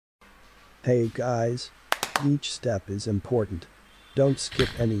Hey guys. Each step is important. Don't skip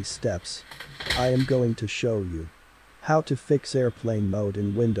any steps. I am going to show you how to fix airplane mode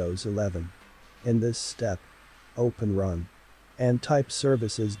in Windows 11. In this step, open Run and type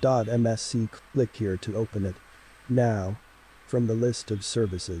services.msc. Click here to open it. Now, from the list of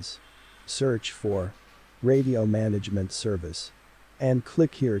services, search for Radio Management Service and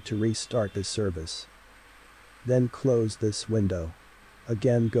click here to restart the service. Then close this window.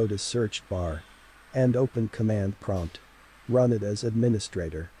 Again, go to search bar and open command prompt. Run it as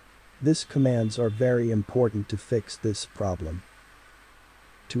administrator. These commands are very important to fix this problem.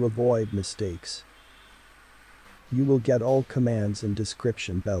 To avoid mistakes, you will get all commands in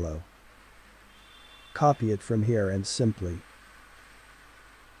description below. Copy it from here and simply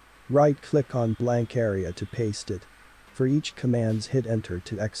right-click on blank area to paste it. For each commands, hit enter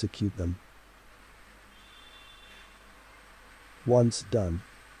to execute them. Once done,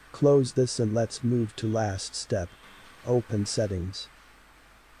 close this and let's move to last step. Open settings.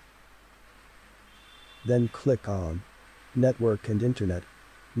 Then click on Network and Internet.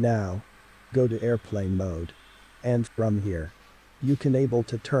 Now, go to airplane mode. And from here, you can able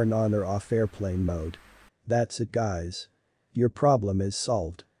to turn on or off airplane mode. That's it guys. Your problem is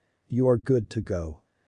solved. You are good to go.